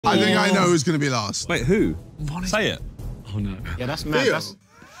I think I know who's going to be last. Wait, who? Say it. Oh, no. Yeah, that's mad. That's...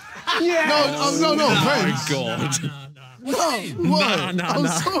 Yeah. No, Oh, God. No, what? No, I'm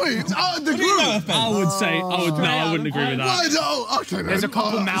sorry. It's out of the group. I would say, I wouldn't agree with that. Why no? Okay, There's a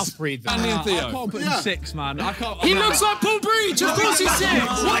couple mouth breeds. Andy and Theo. I can't put him 6, man. I can't. He looks like Paul Breach. Of course he's 6.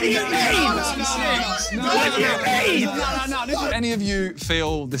 What do you mean? What do you mean? Do any of you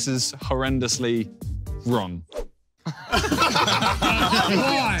feel this is horrendously wrong?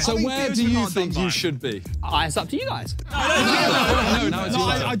 So where do you think you should be? It's up to you guys. No,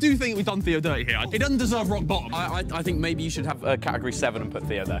 I do think we've done Theo dirty here. He doesn't deserve rock bottom. I think maybe you should have category 7 and put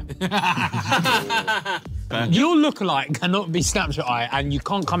Theo there. Your lookalike cannot be Snapshot Eye, and you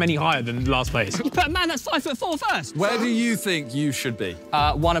can't come any higher than last place. You put a man that's 5'4" first. Where do you think you should be?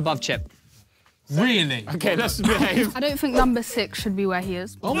 1 above Chip. Really? Okay, let's behave. I don't think number 6 should be where he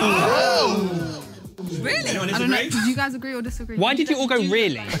is. Oh. Really? I don't know. Did you guys agree or disagree? Why did you all go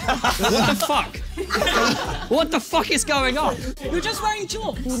really? What the fuck? What the fuck is going on? You're just wearing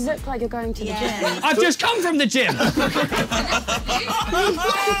jorts. You look like you're going to the gym. I've just come from the gym.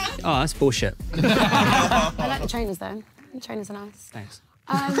 Oh, that's bullshit. I like the trainers though. The trainers are nice. Thanks.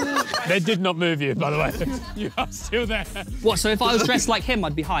 They did not move you, by the way. You are still there. What, so if I was dressed like him,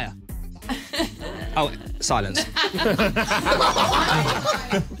 I'd be higher? Oh, silence.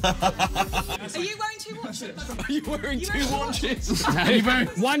 Are you wearing 2 watches? Are you wearing 2 watches?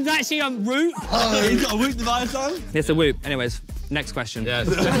 One's actually a Whoop. Oh, he's got a Whoop device on? It's a Whoop. Anyways, next question. Yes.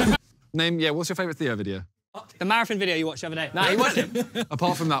 What's your favourite Theo video? The marathon video you watched the other day. Nah, he wasn't.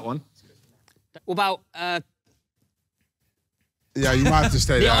 Apart from that one. What about Yeah, you might have to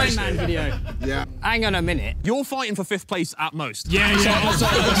stay the there. Iron Man video? Yeah. Hang on a minute. You're fighting for 5th place at most. Yeah.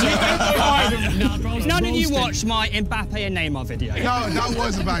 None of you watched my Mbappe and Neymar video. No, that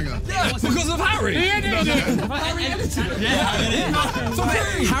was a banger. Yeah, because of Harry. Harry edited it.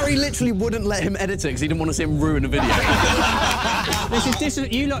 Harry literally wouldn't let him edit it because he didn't want to see him ruin a video. This is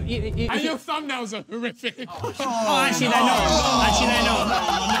you lot. And your thumbnails are horrific. Oh, actually they're not.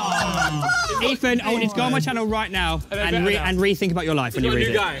 Ethan, I want you to go on my channel right now and rethink about your life when you read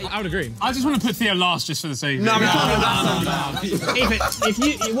it. I would agree. I just want to put Theo last just for the sake of it. No. Ethan, if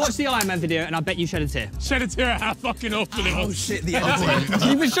you watch the Iron Man video, and I bet you shed a tear. Shed a tear at how fucking awful it was. Oh shit, the editing.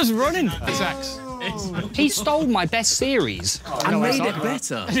 He was just running. Sex. He stole my best series. And made it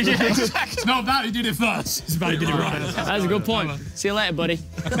better. It's not about who did it first. It's about who did it right. That's a good point. See you later, buddy.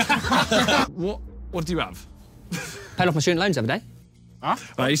 What do you have? Paid off my student loans the other day. Huh?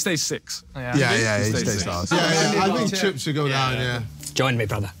 He stays 6. Yeah, he stays last. Yeah, I think Chip should go down, yeah. Join me,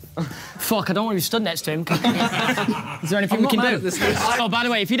 brother. Fuck, I don't want to be stood next to him. Is there anything we can do? Oh, by the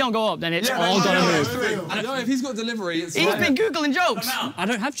way, if you don't go up, then it's all gonna move. No, if he's got delivery, it's He's been Googling jokes. I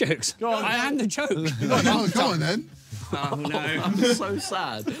don't have jokes. I am the joke. Come on, then. Oh, no. I'm so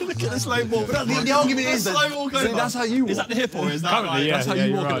sad. Look at the slow ball. the argument is that that's how you walk. Is that the hip or is that Currently, right? yeah, That's how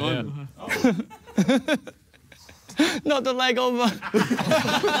you walk right, at home. Not the leg over.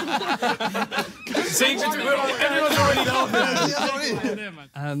 Everyone's already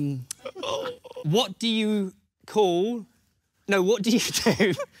What do you call... No, what do you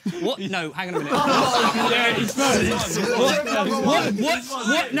do? What? No, hang on a minute. Yeah, he's fine.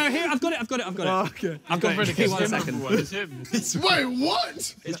 What? No, here, I've got it. Oh, okay. I've got it. Give me 1 second. It's him. Wait,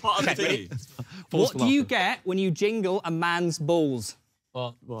 what? It's part of the thing. What do you get when you jingle a man's balls?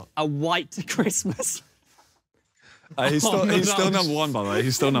 What? A white Christmas. He's still number 1, by the way.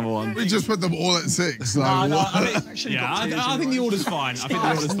 He's still number 1. We just put them all at 6. Like, what? I think the order's fine. I think the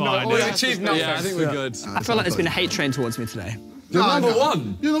order's fine. We achieved nothing. Yeah, I think we're good. I feel like there's been a hate train towards me today. You're number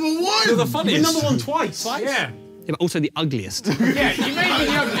 1. You're number 1. You're the funniest. You're number 1 twice. Yeah. Yeah, but also the ugliest. Yeah, you made me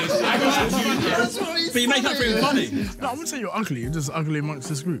the ugliest. But you make that feel funny. No, I wouldn't say you're ugly. You're just ugly amongst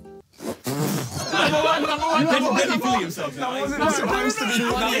this group. That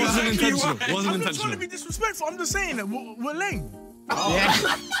wasn't intentional. I'm not trying to be disrespectful. I'm just saying that we're lame. Yeah.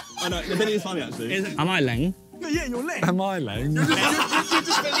 I know, the video is funny actually. Am I lame? No, yeah, you're lame. Am I lame? You're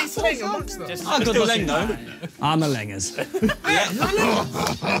just the least lame amongst them. I'm good looking though. I'm a langers.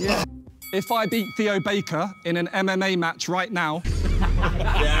 If I beat Theo Baker in an MMA match right now,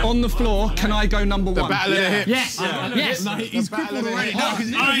 on the floor, can I go number 1? Battle of the hips. Yes. Yes. No, he's crippled already.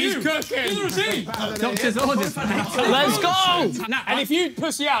 No, He's cooking. Doctor's orders. Let's go. And if you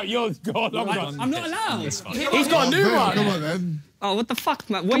pussy out, you're gone. I'm not allowed. He's got a new one. Come on, then. Oh, what the fuck,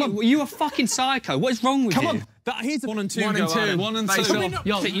 man? You a fucking psycho. What is wrong with you? Come on. Here's 1 and 2. 1 and 2. 1 and 2.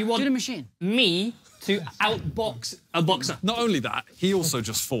 Yo, so you want me to outbox a boxer? Not only that, he also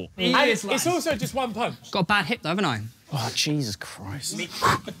just fought. And it's also just one punch. Got a bad hip though, haven't I? Oh, Jesus Christ.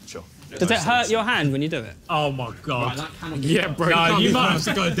 Does it hurt your hand when you do it? Oh my God. Yeah, bro. No, you might have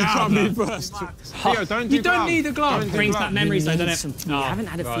to go down. You first. Theo, don't do You don't need a glove. Brings back memories though, doesn't it? I haven't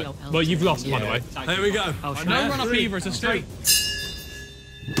had a Theo. Well, you've lost, by the way. Here we go. No run up either, it's a straight.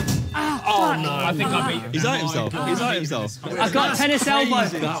 Oh no, I think I beat him. He's hurt himself. He's hurt himself. I've got tennis elbow.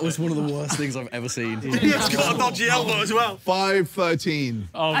 That was one of the worst things I've ever seen. He's got a dodgy elbow as well. 5-13.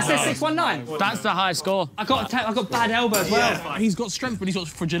 Oh, That's a 619. That's the high score. I got bad elbow as well. He's got strength, but he's got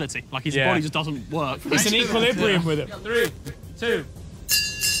fragility. Like his body just doesn't work. It's an equilibrium with it. 3, 2.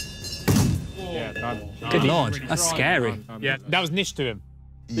 Good lord, that's scary. Yeah, that was niche to him.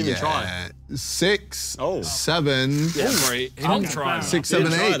 Even try. 6, 7. Sorry, he didn't try. 6,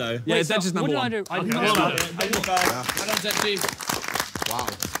 7, 8. Yeah, it's edge is number 1. What did I do? Wow.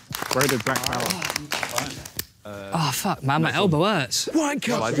 Braided back power. Oh, fuck, man, my elbow hurts.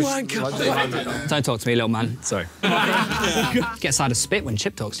 Wanker. Don't talk to me, little man. Sorry. Gets out of spit when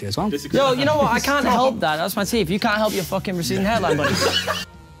Chip talks to you as well. Yo, you know what? I can't help that. That's my teeth. You can't help your fucking receding hairline, buddy.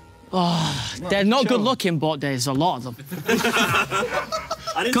 Oh, they're not good looking, but there's a lot of them.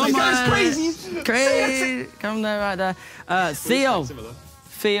 Come on, crazy. Come there, right there. Theo,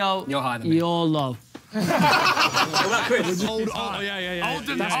 You're higher than me. you're low.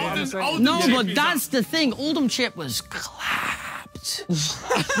 No, but that's the thing. Oldham Chip was clapped.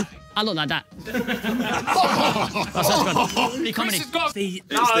 I look like that. That's good. Be comedy. It's the.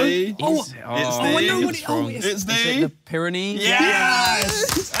 It's the Pyrenees.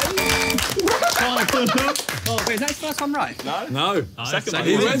 Yes! Oh, wait, is that his first one right? No. Second one.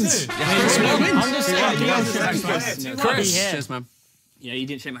 He wins. I'm just saying. Chris. Cheers, man. Yeah, you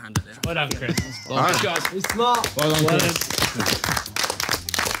didn't shake my hand at there. Well done, Chris. Well done, Chris.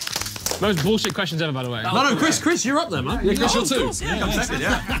 Most bullshit questions ever, by the way. No, Chris, you're up there, man. Yeah, Chris, you're 2. Yeah, I'm second,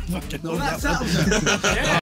 yeah.